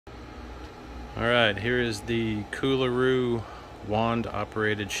All right, here is the Coolaroo wand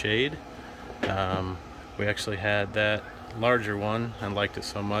operated shade. We actually had that larger one and liked it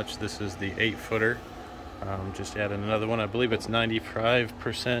so much. This is the 8-footer. Just added another one. I believe it's 95%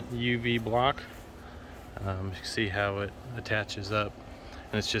 UV block. You can see how it attaches up,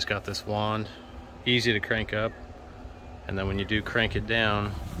 and it's just got this wand, easy to crank up, and then when you do crank it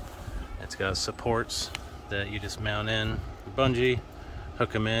down, it's got supports that you just mount in the bungee,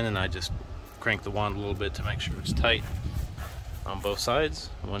 hook them in, and I just crank the wand a little bit to make sure it's tight on both sides.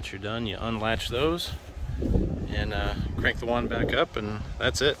 Once you're done, you unlatch those and crank the wand back up, and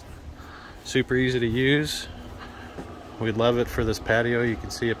that's it. Super easy to use. We love it for this patio. You can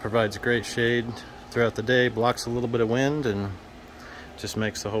see it provides great shade throughout the day, blocks a little bit of wind, and just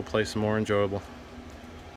makes the whole place more enjoyable.